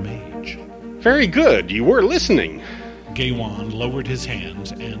older mage. Very good, you were listening. Gaiwan lowered his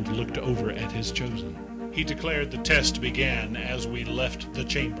hands and looked over at his chosen. He declared the test began as we left the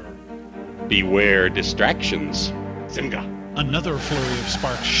chamber. Beware distractions. Simga. Another flurry of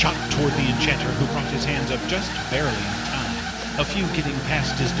sparks shot toward the enchanter, who brought his hands up just barely in time, a few getting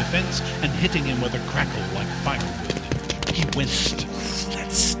past his defense and hitting him with a crackle like firewood. He winced. That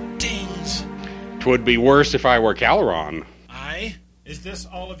stings. 'Twould be worse if I were Caleron. Aye? Is this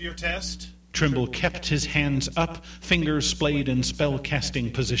all of your test? Trimble kept his hands up, fingers splayed in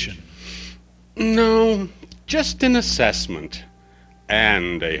spell-casting position. No, just an assessment.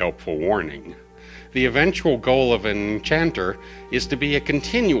 And a helpful warning. The eventual goal of an enchanter is to be a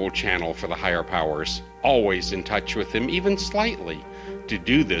continual channel for the higher powers, always in touch with them, even slightly. To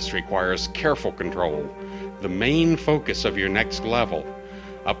do this requires careful control, the main focus of your next level.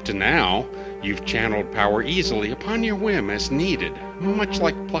 Up to now, you've channeled power easily upon your whim as needed, much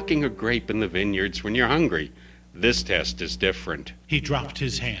like plucking a grape in the vineyards when you're hungry. This test is different. He dropped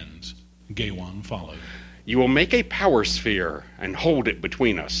his hands. Gaiwan followed. You will make a power sphere and hold it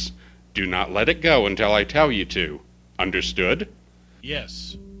between us. Do not let it go until I tell you to. Understood?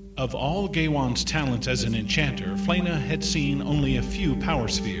 Yes. Of all Gaiwan's talents as an enchanter, Flena had seen only a few power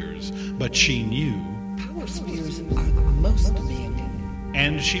spheres, but she knew. Power spheres are the most demanding.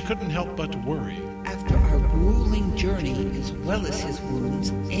 And she couldn't help but worry. After our grueling journey, as well as his wounds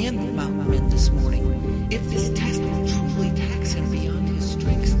and the mountain men this morning, if this test will truly tax him beyond his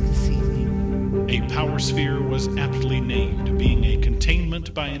strengths this evening. A power sphere was aptly named, being a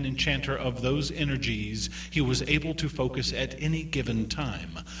containment by an enchanter of those energies he was able to focus at any given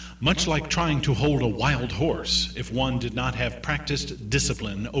time, much like trying to hold a wild horse if one did not have practiced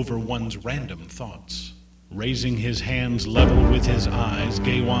discipline over one's random thoughts. Raising his hands level with his eyes,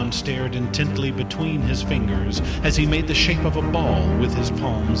 Gaiwan stared intently between his fingers as he made the shape of a ball with his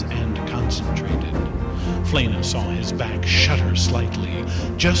palms and concentrated. Flena saw his back shudder slightly,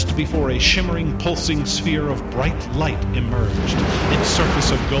 just before a shimmering, pulsing sphere of bright light emerged, its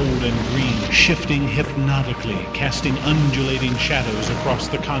surface of gold and green shifting hypnotically, casting undulating shadows across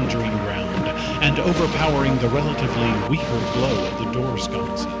the conjuring ground, and overpowering the relatively weaker glow of the door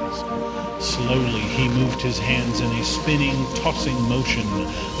sconces. Slowly he moved his hands in a spinning, tossing motion,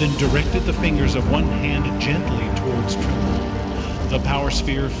 then directed the fingers of one hand gently towards Trimble. The power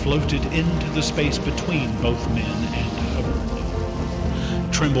sphere floated into the space between both men and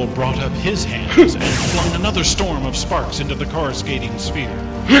hovered. Trimble brought up his hands and flung another storm of sparks into the coruscating sphere.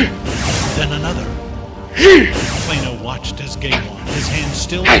 Then another. Flena watched as Gaiwan, his hands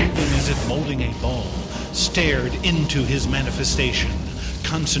still moving as if molding a ball, stared into his manifestation,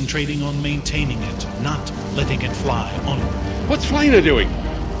 concentrating on maintaining it, not letting it fly onward. What's Flena doing?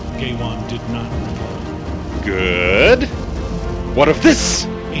 Gaiwan did not reply. Good. What of this?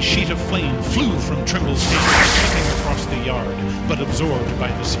 A sheet of flame flew from Trimble's hand, skipping across the yard, but absorbed by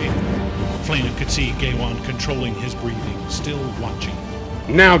the sphere. Flena could see Gaiwan controlling his breathing, still watching.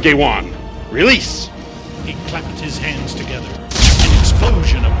 Now, Gaiwan, release! He clapped his hands together. An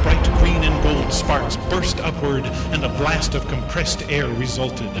explosion of bright green and gold sparks burst upward, and a blast of compressed air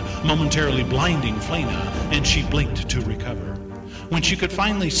resulted, momentarily blinding Flena, and she blinked to recover. When she could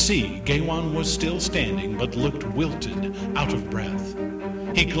finally see, Gaiwan was still standing, but looked wilted, out of breath.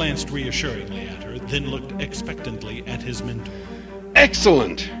 He glanced reassuringly at her, then looked expectantly at his mentor.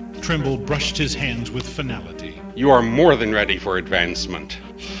 Excellent! Trimble brushed his hands with finality. You are more than ready for advancement.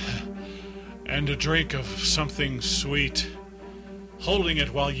 And a drink of something sweet. Holding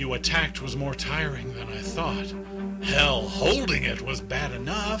it while you attacked was more tiring than I thought. Hell, holding it was bad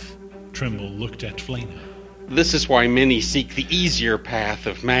enough. Trimble looked at Flena. This is why many seek the easier path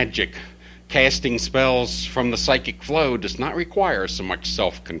of magic. Casting spells from the psychic flow does not require so much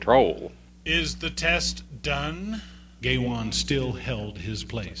self-control. Is the test done? Gaiwan still held his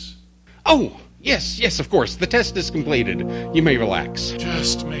place. Oh, yes, of course. The test is completed. You may relax.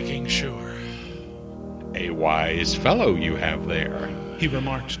 Just making sure. A wise fellow you have there, he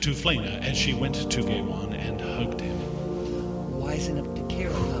remarked to Flena as she went to Gaiwan and hugged him. Wise enough to care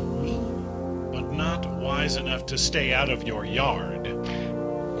about me. But not wise enough to stay out of your yard.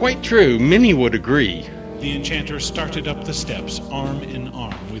 Quite true. Many would agree. The enchanter started up the steps, arm in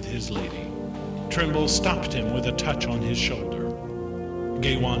arm with his lady. Trimble stopped him with a touch on his shoulder.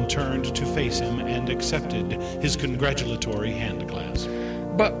 Gaywan turned to face him and accepted his congratulatory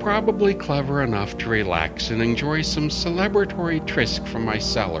handclasp. But probably clever enough to relax and enjoy some celebratory tryst from my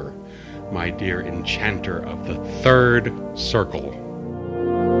cellar, my dear enchanter of the third circle.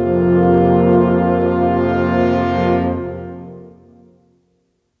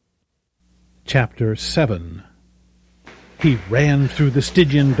 Chapter 7. He ran through the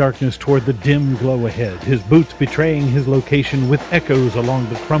Stygian darkness toward the dim glow ahead, his boots betraying his location with echoes along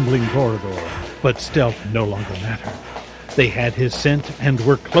the crumbling corridor. But stealth no longer mattered. They had his scent and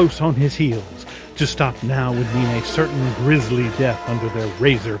were close on his heels. To stop now would mean a certain grisly death under their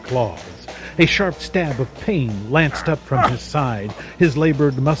razor claws. A sharp stab of pain lanced up from his side, his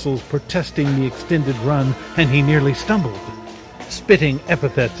labored muscles protesting the extended run, and he nearly stumbled. Spitting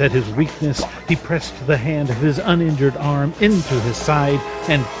epithets at his weakness, he pressed the hand of his uninjured arm into his side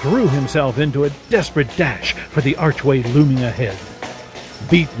and threw himself into a desperate dash for the archway looming ahead.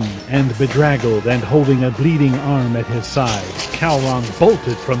 Beaten and bedraggled and holding a bleeding arm at his side, Calron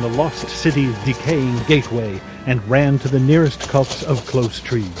bolted from the lost city's decaying gateway and ran to the nearest copse of close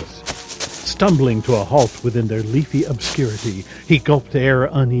trees. Stumbling to a halt within their leafy obscurity, he gulped air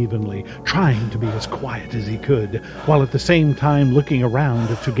unevenly, trying to be as quiet as he could, while at the same time looking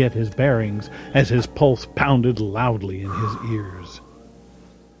around to get his bearings as his pulse pounded loudly in his ears.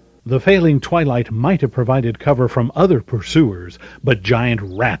 The failing twilight might have provided cover from other pursuers, but giant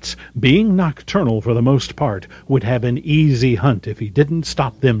rats, being nocturnal for the most part, would have an easy hunt if he didn't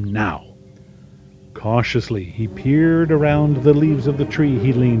stop them now. Cautiously, he peered around the leaves of the tree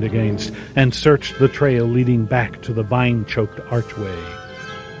he leaned against and searched the trail leading back to the vine-choked archway.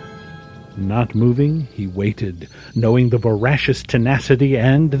 Not moving, he waited, knowing the voracious tenacity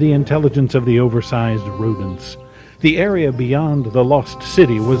and the intelligence of the oversized rodents. The area beyond the lost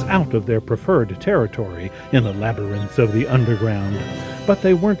city was out of their preferred territory in the labyrinths of the underground, but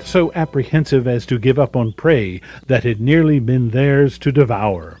they weren't so apprehensive as to give up on prey that had nearly been theirs to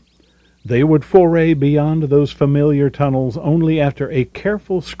devour. They would foray beyond those familiar tunnels only after a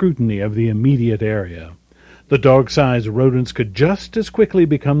careful scrutiny of the immediate area. The dog-sized rodents could just as quickly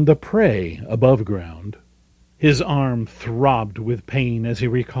become the prey above ground. His arm throbbed with pain as he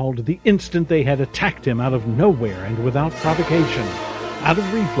recalled the instant they had attacked him out of nowhere and without provocation. Out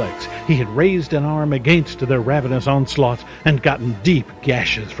of reflex, he had raised an arm against their ravenous onslaught and gotten deep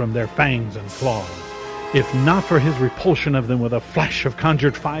gashes from their fangs and claws. If not for his repulsion of them with a flash of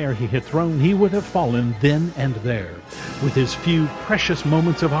conjured fire he had thrown, he would have fallen then and there. With his few precious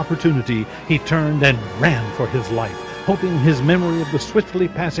moments of opportunity, he turned and ran for his life, hoping his memory of the swiftly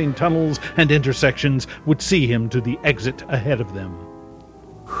passing tunnels and intersections would see him to the exit ahead of them.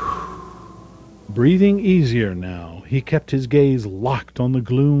 Breathing easier now, he kept his gaze locked on the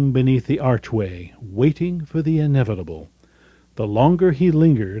gloom beneath the archway, waiting for the inevitable. The longer he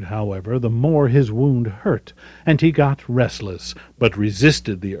lingered, however, the more his wound hurt, and he got restless, but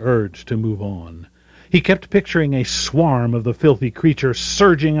resisted the urge to move on. He kept picturing a swarm of the filthy creatures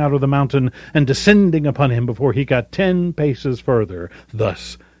surging out of the mountain and descending upon him before he got 10 paces further.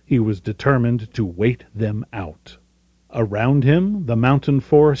 Thus, he was determined to wait them out. Around him, the mountain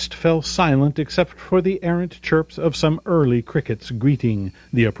forest fell silent except for the errant chirps of some early crickets greeting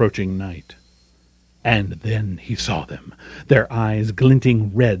the approaching night. And then he saw them, their eyes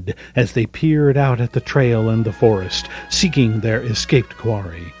glinting red as they peered out at the trail and the forest, seeking their escaped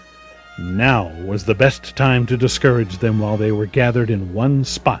quarry. Now was the best time to discourage them while they were gathered in one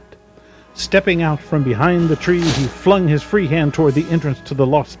spot. Stepping out from behind the tree, he flung his free hand toward the entrance to the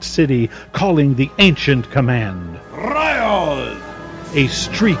lost city, calling the ancient command. Riot! A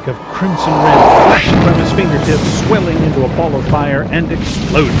streak of crimson red flashed from his fingertips, swelling into a ball of fire and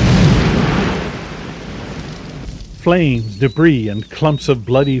exploded. Flames, debris, and clumps of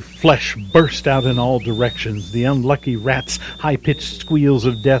bloody flesh burst out in all directions, the unlucky rats' high-pitched squeals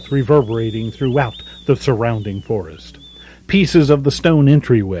of death reverberating throughout the surrounding forest. Pieces of the stone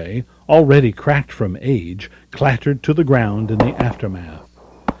entryway, already cracked from age, clattered to the ground in the aftermath.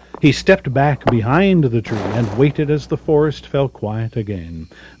 He stepped back behind the tree and waited as the forest fell quiet again,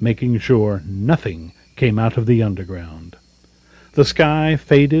 making sure nothing came out of the underground. The sky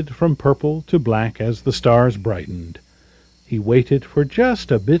faded from purple to black as the stars brightened. He waited for just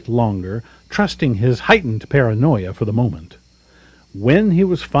a bit longer, trusting his heightened paranoia for the moment. When he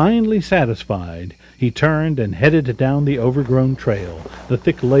was finally satisfied, he turned and headed down the overgrown trail, the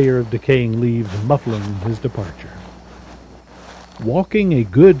thick layer of decaying leaves muffling his departure. Walking a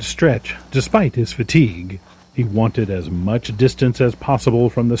good stretch, despite his fatigue, he wanted as much distance as possible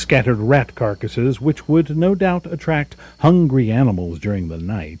from the scattered rat carcasses, which would no doubt attract hungry animals during the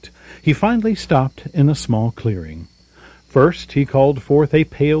night. He finally stopped in a small clearing. First he called forth a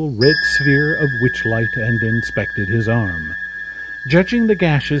pale red sphere of witchlight and inspected his arm. Judging the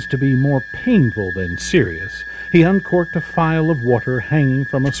gashes to be more painful than serious, he uncorked a phial of water hanging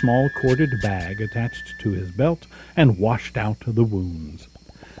from a small corded bag attached to his belt and washed out the wounds.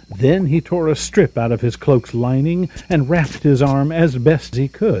 Then he tore a strip out of his cloak's lining and wrapped his arm as best he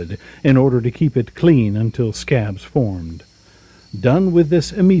could in order to keep it clean until scabs formed. Done with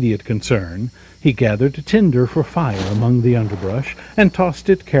this immediate concern, he gathered tinder for fire among the underbrush and tossed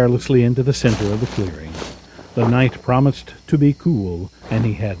it carelessly into the center of the clearing. The night promised to be cool, and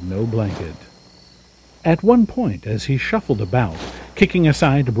he had no blanket. At one point, as he shuffled about, kicking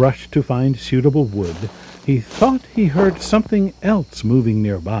aside brush to find suitable wood, he thought he heard something else moving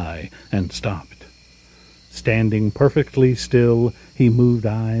nearby, and stopped. Standing perfectly still, he moved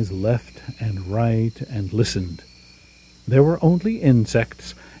eyes left and right and listened. There were only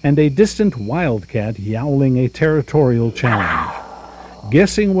insects and a distant wildcat yowling a territorial challenge.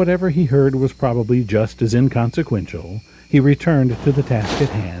 Guessing whatever he heard was probably just as inconsequential, he returned to the task at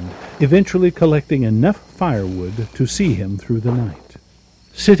hand, eventually collecting enough firewood to see him through the night.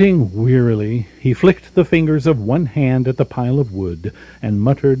 Sitting wearily, he flicked the fingers of one hand at the pile of wood and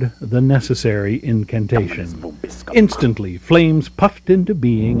muttered the necessary incantation. Instantly, flames puffed into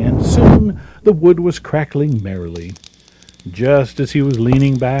being, and soon the wood was crackling merrily. Just as he was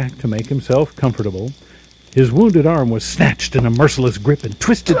leaning back to make himself comfortable, his wounded arm was snatched in a merciless grip and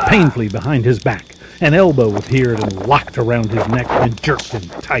twisted painfully behind his back. An elbow appeared and locked around his neck and jerked him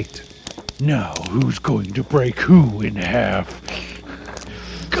tight. Now who's going to break who in half?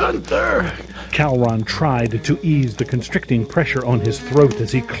 Gunther! Calron tried to ease the constricting pressure on his throat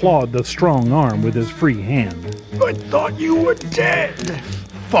as he clawed the strong arm with his free hand. I thought you were dead!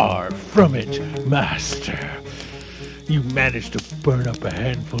 Far from it, Master. You managed to burn up a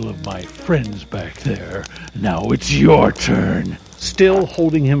handful of my friends back there. Now it's your turn. Still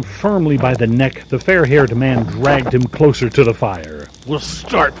holding him firmly by the neck, the fair-haired man dragged him closer to the fire. We'll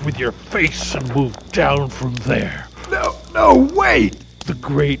start with your face and move down from there. No, wait! The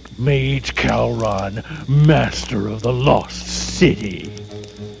great mage Calron, master of the Lost City.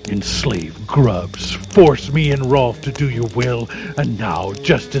 Enslaved grubs, force me and Rolf to do your will, and now,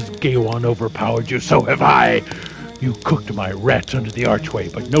 just as Gaywan overpowered you, so have I. You cooked my rats under the archway,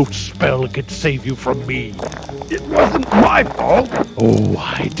 but no spell could save you from me. It wasn't my fault. Oh,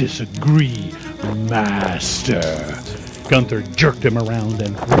 I disagree, Master. Gunther jerked him around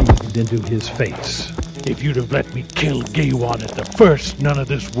and breathed into his face. If you'd have let me kill Gaywan at the first, none of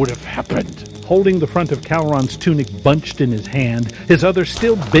this would have happened. Holding the front of Calron's tunic bunched in his hand, his other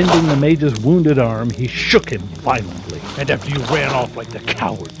still bending the mage's wounded arm, he shook him violently. And after you ran off like the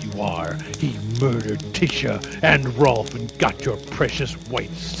coward you are, he murdered Tisha and Rolf and got your precious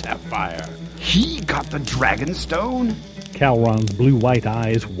white sapphire. He got the Dragonstone? Calron's blue-white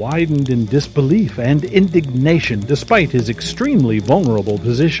eyes widened in disbelief and indignation despite his extremely vulnerable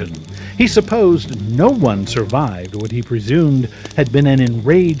position. He supposed no one survived what he presumed had been an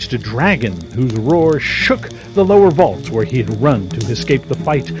enraged dragon whose roar shook the lower vaults where he had run to escape the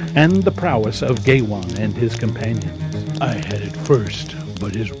fight and the prowess of Gaywan and his companions. I had it first,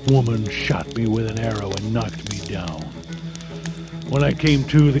 but his woman shot me with an arrow and knocked me down. When I came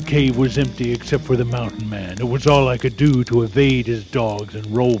to, the cave was empty except for the mountain man. It was all I could do to evade his dogs and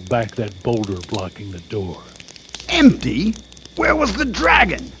roll back that boulder blocking the door. Empty? Where was the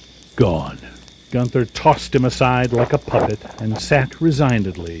dragon? Gone. Gunther tossed him aside like a puppet and sat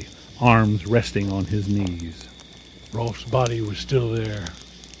resignedly, arms resting on his knees. Rolf's body was still there.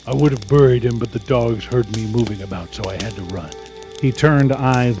 I would have buried him, but the dogs heard me moving about, so I had to run. He turned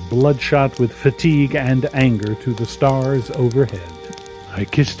eyes bloodshot with fatigue and anger to the stars overhead. I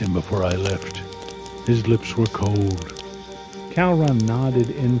kissed him before I left. His lips were cold. Calron nodded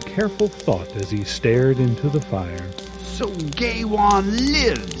in careful thought as he stared into the fire. So Gaywan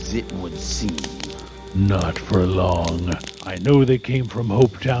lives, it would seem. Not for long. I know they came from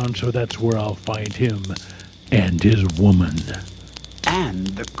Hopetown, so that's where I'll find him and his woman. And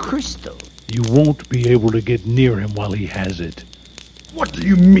the crystal. You won't be able to get near him while he has it. What do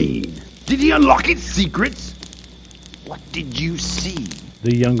you mean? Did he unlock its secrets? What did you see?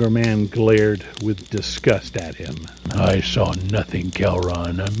 The younger man glared with disgust at him. I saw nothing,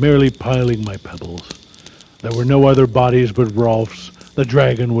 Calron. I'm merely piling my pebbles. There were no other bodies but Rolf's. The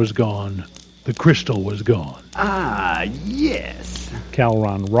dragon was gone. The crystal was gone. Ah, yes.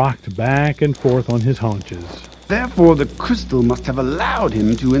 Calron rocked back and forth on his haunches. Therefore the crystal must have allowed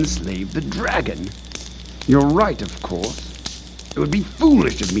him to enslave the dragon. You're right, of course. It would be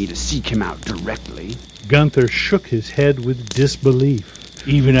foolish of me to seek him out directly. Gunther shook his head with disbelief.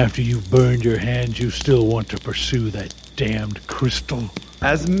 Even after you've burned your hands, you still want to pursue that damned crystal.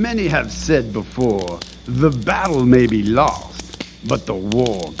 As many have said before, the battle may be lost, but the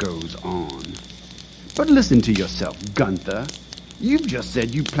war goes on. But listen to yourself, Gunther. You've just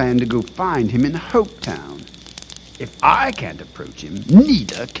said you plan to go find him in Hopetown. If I can't approach him,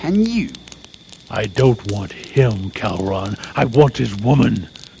 neither can you. I don't want him, Calron. I want his woman.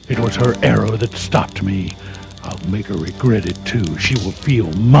 It was her arrow that stopped me. I'll make her regret it, too. She will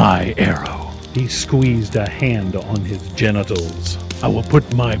feel my arrow. He squeezed a hand on his genitals. I will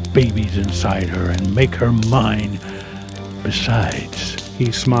put my babies inside her and make her mine. Besides,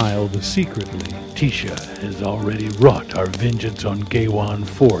 he smiled secretly. Tisha has already wrought our vengeance on Gaywan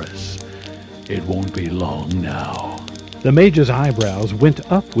for us. It won't be long now. The mage's eyebrows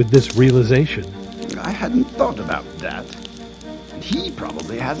went up with this realization. I hadn't thought about that. He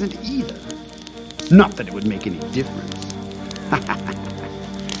probably hasn't either. Not that it would make any difference.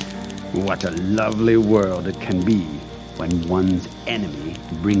 What a lovely world it can be when one's enemy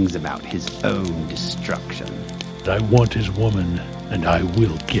brings about his own destruction. I want his woman, and I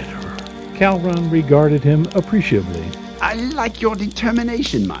will get her. Calron regarded him appreciably. I like your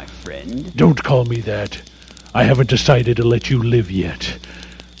determination, my friend. Don't call me that. I haven't decided to let you live yet.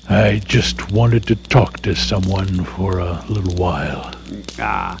 I just wanted to talk to someone for a little while.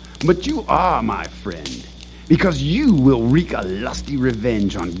 Ah, but you are my friend, because you will wreak a lusty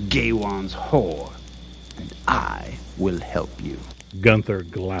revenge on Gaywan's whore, and I will help you. Gunther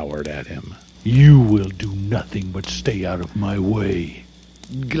glowered at him. You will do nothing but stay out of my way.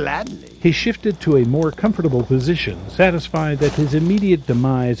 Gladly. He shifted to a more comfortable position, satisfied that his immediate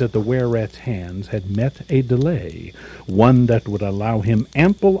demise at the were-rat's hands had met a delay, one that would allow him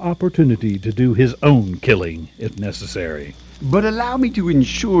ample opportunity to do his own killing, if necessary. But allow me to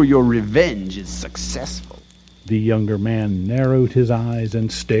ensure your revenge is successful. The younger man narrowed his eyes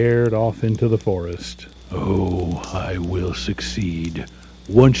and stared off into the forest. Oh, I will succeed.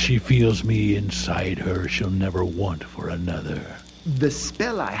 Once she feels me inside her, she'll never want for another. The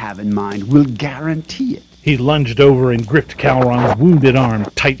spell I have in mind will guarantee it. He lunged over and gripped Calron's wounded arm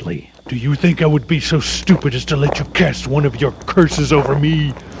tightly. Do you think I would be so stupid as to let you cast one of your curses over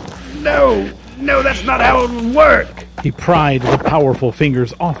me? No, that's not how it would work. He pried the powerful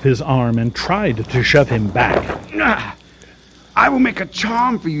fingers off his arm and tried to shove him back. I will make a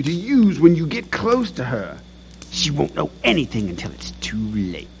charm for you to use when you get close to her. She won't know anything until it's too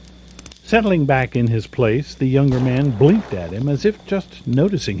late. Settling back in his place, the younger man blinked at him as if just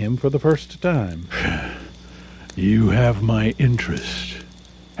noticing him for the first time. You have my interest.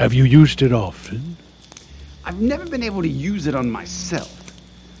 Have you used it often? I've never been able to use it on myself.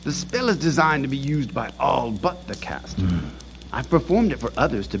 The spell is designed to be used by all but the caster. I've performed it for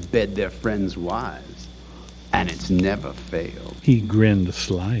others to bed their friends' wives, and it's never failed. He grinned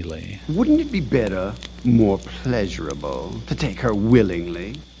slyly. Wouldn't it be better, more pleasurable, to take her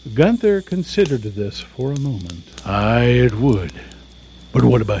willingly? Gunther considered this for a moment. Aye, it would. But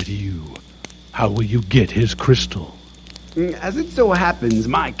what about you? How will you get his crystal? As it so happens,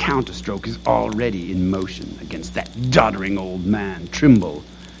 my counterstroke is already in motion against that doddering old man, Trimble,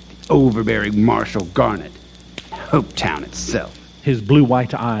 the overbearing Marshal Garnet, Hopetown itself. His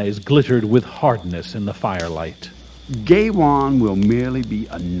blue-white eyes glittered with hardness in the firelight. Gaywan will merely be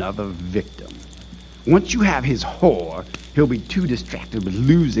another victim. Once you have his whore, he'll be too distracted with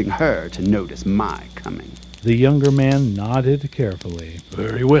losing her to notice my coming. The younger man nodded carefully.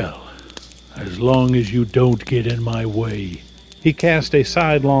 Very well. As long as you don't get in my way. He cast a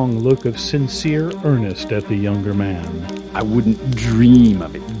sidelong look of sincere earnest at the younger man. I wouldn't dream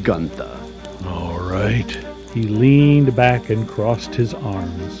of it, Gunther. All right. He leaned back and crossed his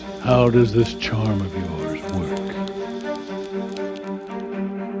arms. How does this charm of yours work?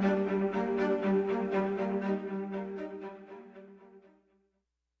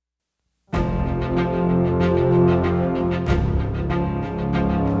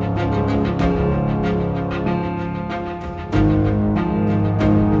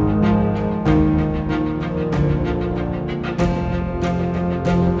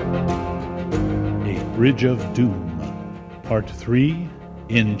 Bridge of Doom, Part 3,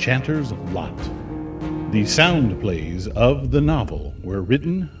 Enchanter'S Lot. The sound plays of the novel were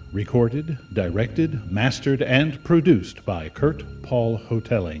written, recorded, directed, mastered, and produced by Kurt Paul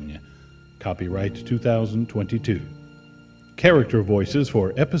Hotelling. Copyright 2022. Character voices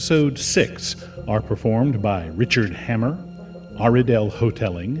for Episode 6 are performed by Richard Hammer, Aridel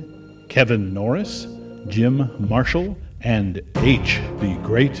Hotelling, Kevin Norris, Jim Marshall, and H, the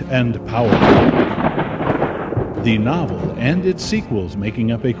Great and Powerful. The novel and its sequels,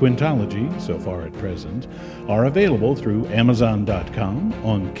 making up a quintology, so far at present, are available through Amazon.com,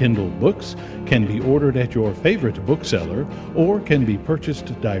 on Kindle Books, can be ordered at your favorite bookseller, or can be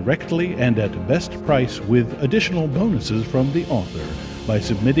purchased directly and at best price with additional bonuses from the author by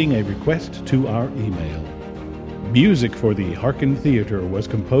submitting a request to our email. Music for the Harken Theater was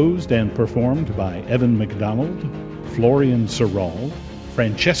composed and performed by Evan MacDonald, Florian Serral,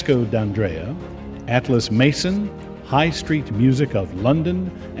 Francesco D'Andrea, Atlas Mason, High Street Music of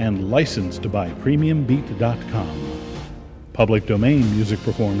London, and licensed by PremiumBeat.com. Public domain music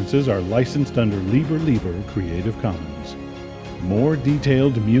performances are licensed under Liber Creative Commons. More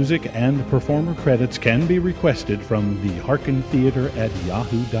detailed music and performer credits can be requested from the Harken Theater at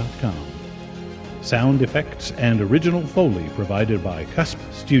yahoo.com. Sound effects and original Foley provided by Cusp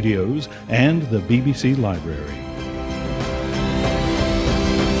Studios and the BBC Library.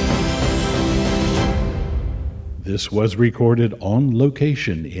 This was recorded on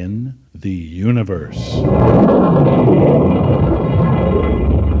location in the universe.